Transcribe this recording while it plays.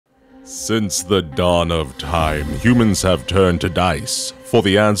Since the dawn of time, humans have turned to dice for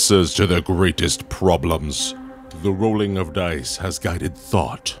the answers to their greatest problems. The rolling of dice has guided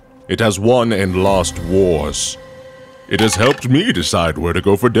thought. It has won and lost wars. It has helped me decide where to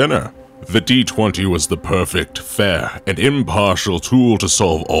go for dinner. The D20 was the perfect, fair, and impartial tool to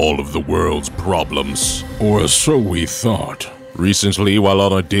solve all of the world's problems. Or so we thought. Recently, while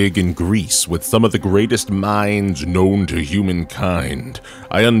on a dig in Greece with some of the greatest minds known to humankind,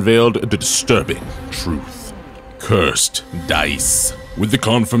 I unveiled a disturbing truth. Cursed dice. With the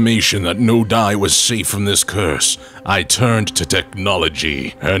confirmation that no die was safe from this curse, I turned to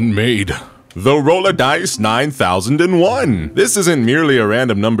technology and made the Roller Dice 9001. This isn't merely a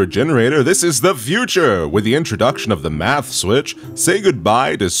random number generator, this is the future! With the introduction of the math switch, say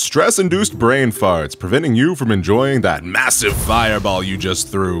goodbye to stress-induced brain farts, preventing you from enjoying that massive fireball you just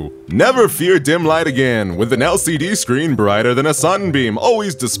threw. Never fear dim light again, with an LCD screen brighter than a sunbeam,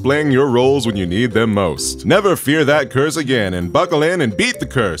 always displaying your rolls when you need them most. Never fear that curse again, and buckle in and beat the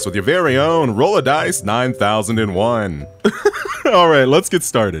curse with your very own Roller Dice 9001. Alright, let's get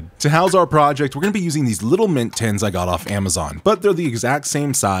started. To house our project, we're going to be using these little mint tins I got off Amazon, but they're the exact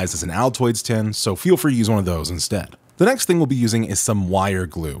same size as an Altoids tin, so feel free to use one of those instead. The next thing we'll be using is some wire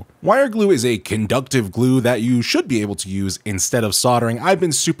glue. Wire glue is a conductive glue that you should be able to use instead of soldering. I've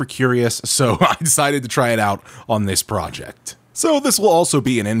been super curious, so I decided to try it out on this project. So this will also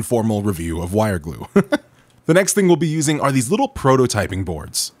be an informal review of wire glue. The next thing we'll be using are these little prototyping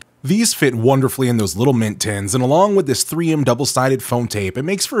boards. These fit wonderfully in those little mint tins, and along with this 3M double-sided foam tape, it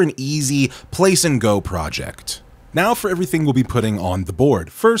makes for an easy place-and-go project. Now for everything we'll be putting on the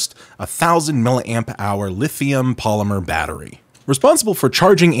board. First, a 1000 milliamp hour lithium polymer battery. Responsible for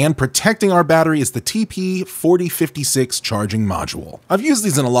charging and protecting our battery is the TP4056 charging module. I've used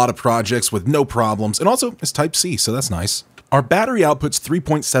these in a lot of projects with no problems, and also it's Type-C, so that's nice. Our battery outputs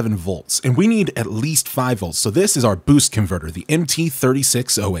 3.7 volts, and we need at least 5 volts, so this is our boost converter, the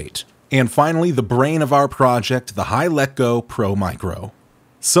MT3608. And finally, the brain of our project, the HiLetGo Pro Micro.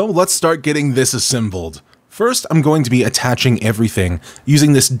 So let's start getting this assembled. First, I'm going to be attaching everything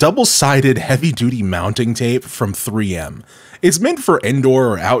using this double-sided heavy-duty mounting tape from 3M. It's meant for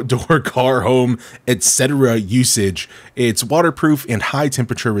indoor or outdoor car, home, etc. usage. It's waterproof and high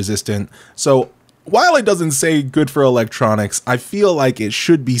temperature resistant, so while it doesn't say good for electronics, I feel like it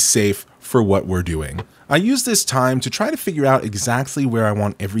should be safe for what we're doing. I use this time to try to figure out exactly where I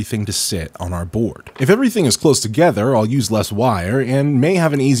want everything to sit on our board. If everything is close together, I'll use less wire and may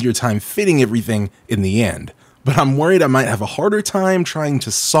have an easier time fitting everything in the end. But I'm worried I might have a harder time trying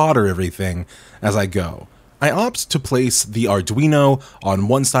to solder everything as I go. I opt to place the Arduino on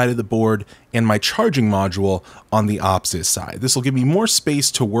one side of the board and my charging module on the opposite side. This will give me more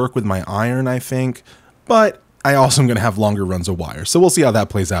space to work with my iron, I think, but I also am going to have longer runs of wire, so we'll see how that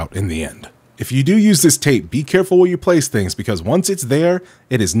plays out in the end. If you do use this tape, be careful where you place things, because once it's there,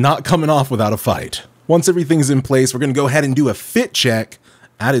 it is not coming off without a fight. Once everything's in place, we're going to go ahead and do a fit check.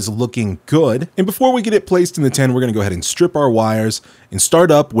 That is looking good. And before we get it placed in the tin, we're going to go ahead and strip our wires and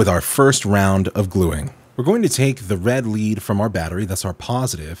start up with our first round of gluing. We're going to take the red lead from our battery, that's our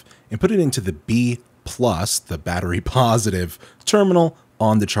positive, and put it into the B+, the battery positive terminal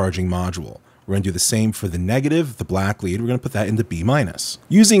on the charging module. We're going to do the same for the negative, the black lead. We're going to put that into B-.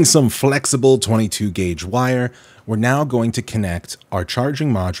 Using some flexible 22 gauge wire, we're now going to connect our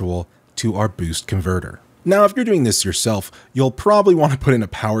charging module to our boost converter. Now, if you're doing this yourself, you'll probably want to put in a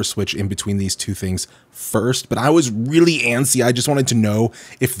power switch in between these two things first, but I was really antsy. I just wanted to know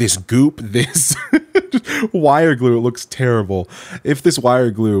if this goop, this wire glue, it looks terrible, if this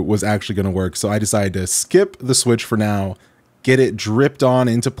wire glue was actually going to work. So I decided to skip the switch for now, get it dripped on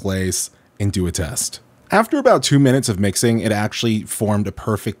into place, and do a test. After about 2 minutes of mixing, it actually formed a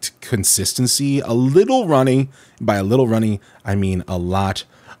perfect consistency, a little runny. By a little runny, I mean a lot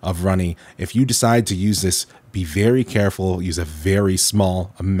of runny. If you decide to use this, be very careful, use a very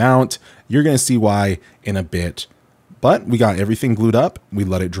small amount. You're going to see why in a bit. But we got everything glued up, we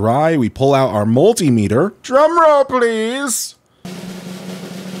let it dry, we pull out our multimeter. Drum roll, please.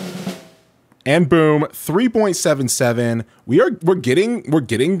 And boom, 3.77. We're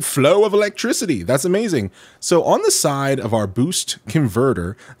getting flow of electricity. That's amazing. So on the side of our boost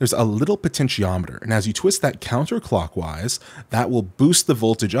converter, there's a little potentiometer. And as you twist that counterclockwise, that will boost the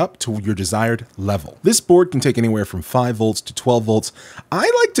voltage up to your desired level. This board can take anywhere from 5 volts to 12 volts.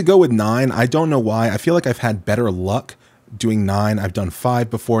 I like to go with 9. I don't know why. I feel like I've had better luck doing 9. I've done 5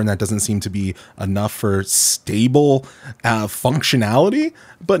 before, and that doesn't seem to be enough for stable functionality,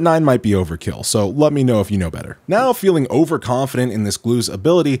 but 9 might be overkill, so let me know if you know better. Now, feeling overconfident in this glue's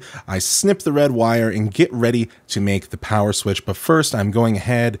ability, I snip the red wire and get ready to make the power switch, but first I'm going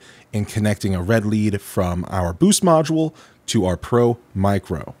ahead and connecting a red lead from our boost module to our Pro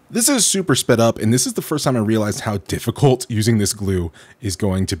Micro. This is super sped up, and this is the first time I realized how difficult using this glue is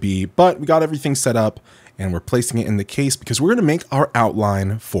going to be, but we got everything set up and we're placing it in the case because we're going to make our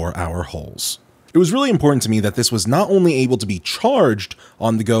outline for our holes. It was really important to me that this was not only able to be charged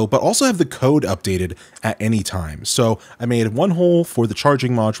on the go, but also have the code updated at any time. So I made one hole for the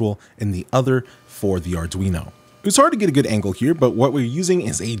charging module and the other for the Arduino. It was hard to get a good angle here, but what we're using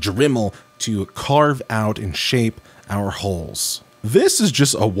is a Dremel to carve out and shape our holes. This is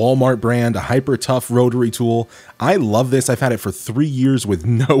just a Walmart brand, a hyper tough rotary tool. I love this. I've had it for 3 years with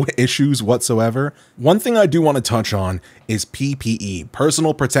no issues whatsoever. One thing I do want to touch on is PPE,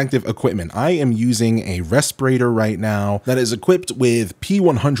 personal protective equipment. I am using a respirator right now that is equipped with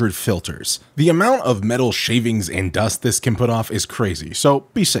P100 filters. The amount of metal shavings and dust this can put off is crazy, so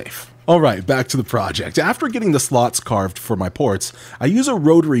be safe. All right, back to the project. After getting the slots carved for my ports, I use a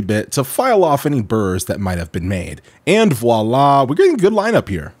rotary bit to file off any burrs that might have been made. And voila, we're getting a good lineup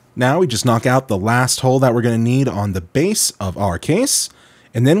here. Now we just knock out the last hole that we're going to need on the base of our case,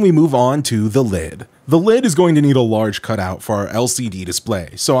 and then we move on to the lid. The lid is going to need a large cutout for our LCD display,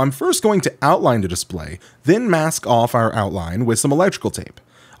 so I'm first going to outline the display, then mask off our outline with some electrical tape.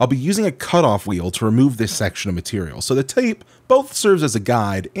 I'll be using a cutoff wheel to remove this section of material, so the tape both serves as a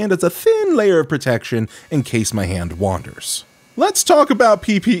guide and as a thin layer of protection in case my hand wanders. Let's talk about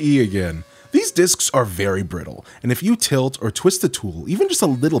PPE again. These discs are very brittle, and if you tilt or twist the tool even just a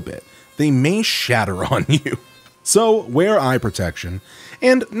little bit, they may shatter on you. So wear eye protection.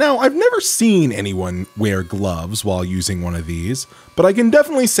 And now I've never seen anyone wear gloves while using one of these, but I can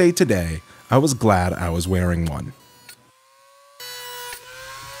definitely say today I was glad I was wearing one.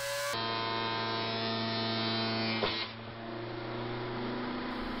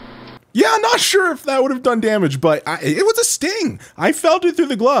 Yeah, I'm not sure if that would have done damage, but it was a sting. I felt it through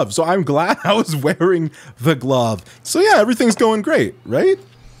the glove, so I'm glad I was wearing the glove. So yeah, everything's going great, right?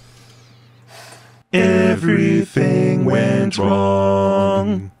 Everything went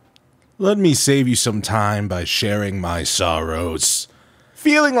wrong. Let me save you some time by sharing my sorrows.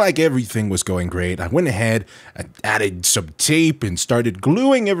 Feeling like everything was going great, I went ahead, I added some tape and started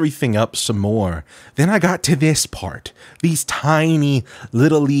gluing everything up some more. Then I got to this part, these tiny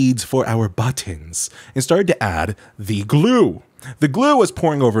little leads for our buttons, and started to add the glue. The glue was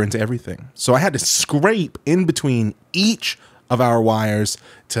pouring over into everything, so I had to scrape in between each of our wires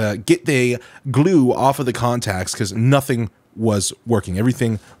to get the glue off of the contacts because nothing was working.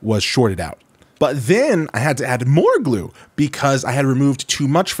 Everything was shorted out. But then I had to add more glue because I had removed too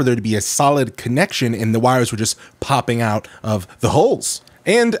much for there to be a solid connection and the wires were just popping out of the holes.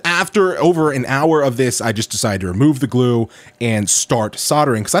 And after over an hour of this, I just decided to remove the glue and start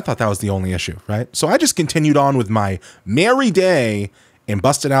soldering because I thought that was the only issue, right? So I just continued on with my merry day and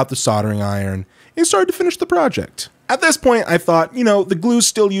busted out the soldering iron and started to finish the project. At this point, I thought, you know, the glue's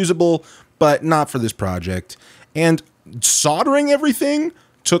still usable, but not for this project. And soldering everything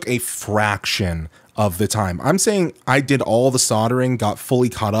took a fraction of the time. I'm saying I did all the soldering, got fully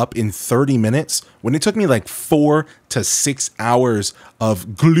caught up in 30 minutes when it took me like 4 to 6 hours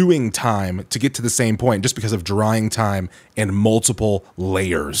of gluing time to get to the same point just because of drying time and multiple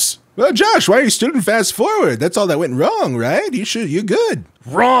layers. Well, Josh, why are you still in fast forward? That's all that went wrong, right? You're good.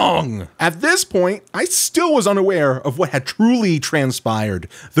 Wrong. At this point, I still was unaware of what had truly transpired.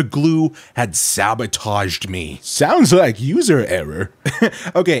 The glue had sabotaged me. Sounds like user error.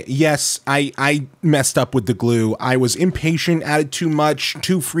 Okay, yes, I messed up with the glue. I was impatient, added too much,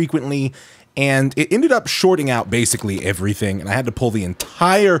 too frequently, and it ended up shorting out basically everything, and I had to pull the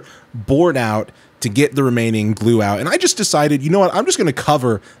entire board out to get the remaining glue out. And I just decided, you know what, I'm just gonna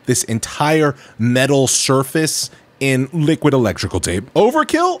cover this entire metal surface in liquid electrical tape.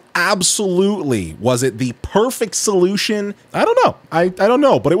 Overkill? Absolutely. Was it the perfect solution? I don't know. I don't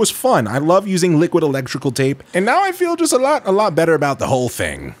know, but it was fun. I love using liquid electrical tape, and now I feel just a lot better about the whole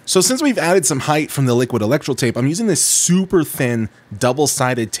thing. So since we've added some height from the liquid electrical tape, I'm using this super thin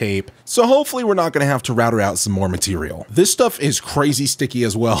double-sided tape, so hopefully we're not gonna have to router out some more material. This stuff is crazy sticky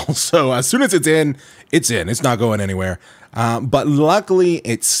as well, so as soon as it's in. It's not going anywhere. But luckily,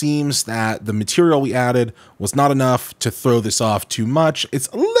 it seems that the material we added was not enough to throw this off too much. It's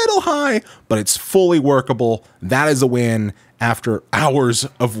a little high, but it's fully workable. That is a win after hours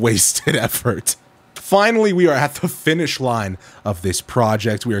of wasted effort. Finally, we are at the finish line of this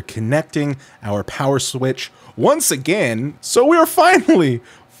project. We are connecting our power switch once again. So we are finally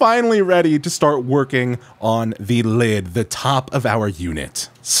ready to start working on the lid, the top of our unit.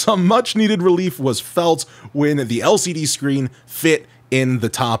 Some much needed relief was felt when the LCD screen fit in the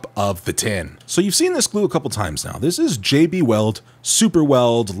top of the tin. So you've seen this glue a couple times now. This is JB Weld Super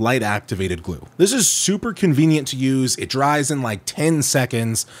Weld light activated glue. This is super convenient to use. It dries in like 10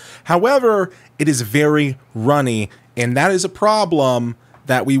 seconds. However, it is very runny, and that is a problem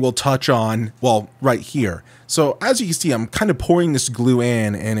that we will touch on, well, right here. So as you can see, I'm kind of pouring this glue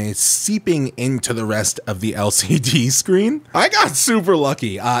in and it's seeping into the rest of the LCD screen. I got super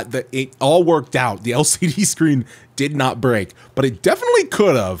lucky. It all worked out. The LCD screen did not break, but it definitely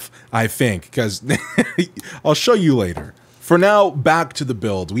could have, I think, because I'll show you later. For now, back to the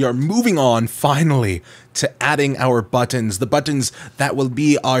build. We are moving on finally to adding our buttons, the buttons that will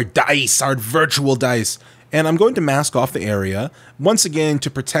be our dice, our virtual dice. And I'm going to mask off the area, once again, to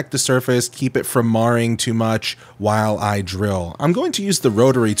protect the surface, keep it from marring too much while I drill. I'm going to use the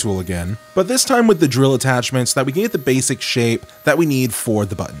rotary tool again, but this time with the drill attachments so that we can get the basic shape that we need for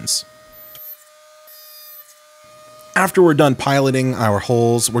the buttons. After we're done piloting our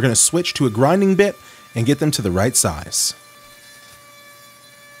holes, we're going to switch to a grinding bit and get them to the right size.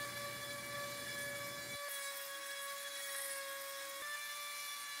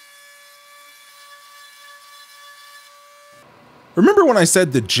 Remember when I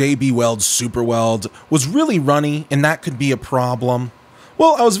said the JB Weld Super Weld was really runny and that could be a problem?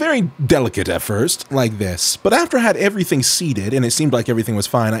 Well, I was very delicate at first, like this, but after I had everything seated and it seemed like everything was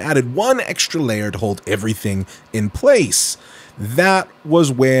fine, I added one extra layer to hold everything in place. That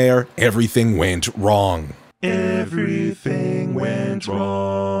was where everything went wrong. Everything went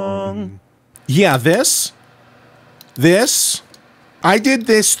wrong. Yeah, this, I did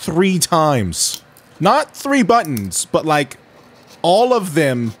this 3 times. Not 3 buttons, but like all of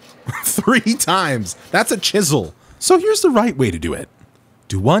them 3 times. That's a chisel. So here's the right way to do it.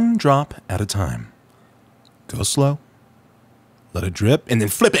 Do 1 drop at a time. Go slow. Let it drip and then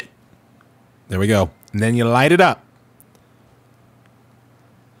flip it. There we go. And then you light it up.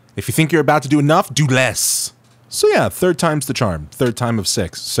 If you think you're about to do enough, do less. So yeah, 3rd time's the charm. 3rd time of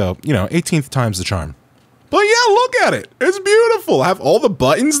 6. So, 18th time's the charm. But yeah, look at it. It's beautiful. I have all the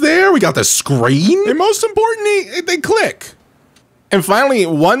buttons there. We got the screen. And most importantly, they click. And finally,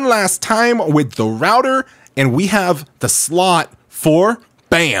 one last time with the router, and we have the slot for,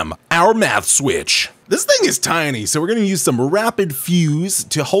 bam, our math switch. This thing is tiny, so we're gonna use some rapid fuse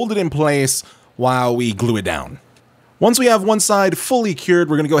to hold it in place while we glue it down. Once we have one side fully cured,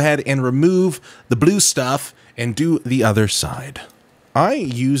 we're gonna go ahead and remove the blue stuff and do the other side. I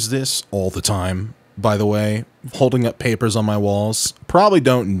use this all the time, by the way, holding up papers on my walls. Probably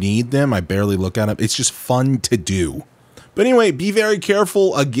don't need them, I barely look at them. It's just fun to do. But anyway, be very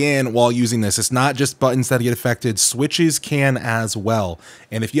careful again while using this. It's not just buttons that get affected, switches can as well.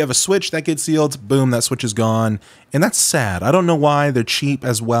 And if you have a switch that gets sealed, boom, that switch is gone. And that's sad. I don't know why they're cheap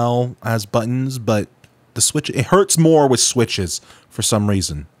as well as buttons, but the switch, it hurts more with switches for some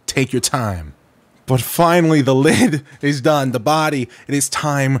reason. Take your time. But finally, the lid is done, the body, it is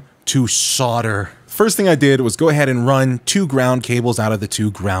time to solder. First thing I did was go ahead and run 2 ground cables out of the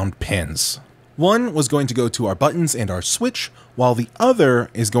 2 ground pins. One was going to go to our buttons and our switch, while the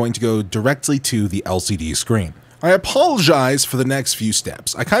other is going to go directly to the LCD screen. I apologize for the next few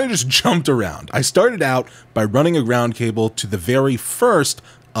steps. I kind of just jumped around. I started out by running a ground cable to the very first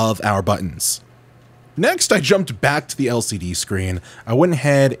of our buttons. Next, I jumped back to the LCD screen. I went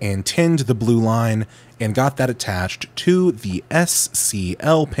ahead and tinned the blue line and got that attached to the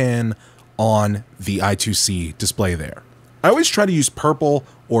SCL pin on the I2C display there. I always try to use purple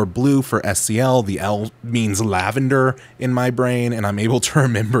or blue for SCL. The L means lavender in my brain, and I'm able to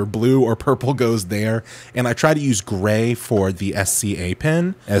remember blue or purple goes there. And I try to use gray for the SCA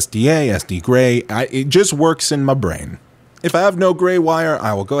pin, SDA, SD gray. It just works in my brain. If I have no gray wire,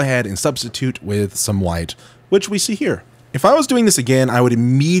 I will go ahead and substitute with some white, which we see here. If I was doing this again, I would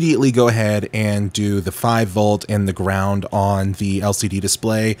immediately go ahead and do the 5 volt and the ground on the LCD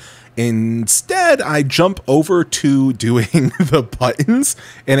display. Instead, I jump over to doing the buttons,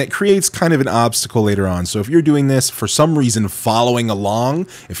 and it creates kind of an obstacle later on. So if you're doing this for some reason following along,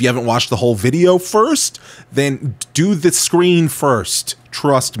 if you haven't watched the whole video first, then do the screen first.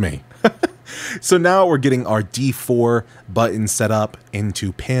 Trust me. So now we're getting our D4 button set up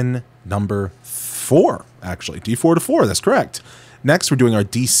into pin number 4, actually. D4 to 4, that's correct. Next, we're doing our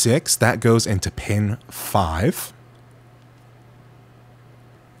D6. That goes into pin 5.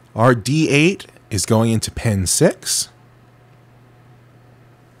 Our D8 is going into pin 6.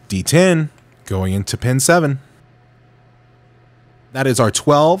 D10 going into pin 7. That is our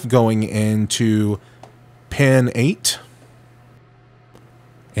 12 going into pin 8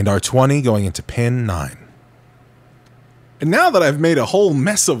 and our 20 going into pin 9. And now that I've made a whole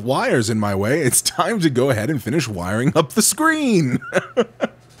mess of wires in my way, it's time to go ahead and finish wiring up the screen.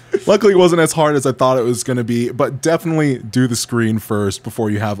 Luckily, it wasn't as hard as I thought it was going to be, but definitely do the screen first before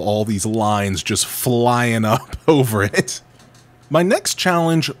you have all these lines just flying up over it. My next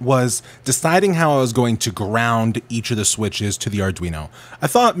challenge was deciding how I was going to ground each of the switches to the Arduino. I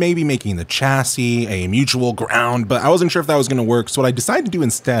thought maybe making the chassis a mutual ground, but I wasn't sure if that was going to work, so what I decided to do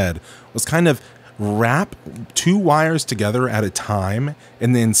instead was kind of wrap 2 wires together at a time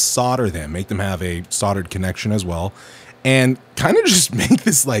and then solder them, make them have a soldered connection as well, and kind of just make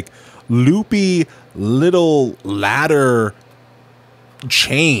this like loopy little ladder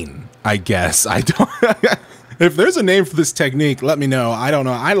chain, I guess. I don't... If there's a name for this technique, let me know. I don't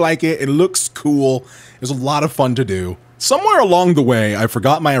know. I like it. It looks cool. It was a lot of fun to do. Somewhere along the way, I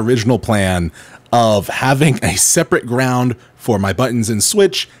forgot my original plan of having a separate ground for my buttons and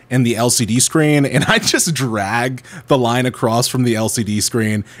switch and the LCD screen, and I just drag the line across from the LCD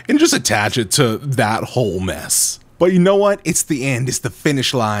screen and just attach it to that whole mess. But you know what? It's the end. It's the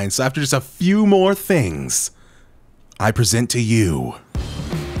finish line. So after just a few more things, I present to you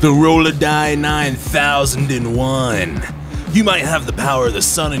the Roll-A-Die 9001. You might have the power of the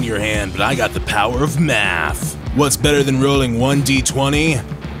sun in your hand, but I got the power of math. What's better than rolling 1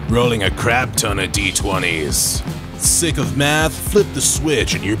 D20? Rolling a crap ton of D20s. Sick of math? Flip the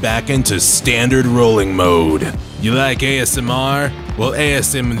switch and you're back into standard rolling mode. You like ASMR? Well,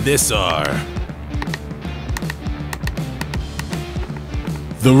 ASM this are.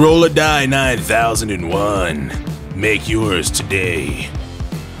 The Roll-A-Die 9001. Make yours today.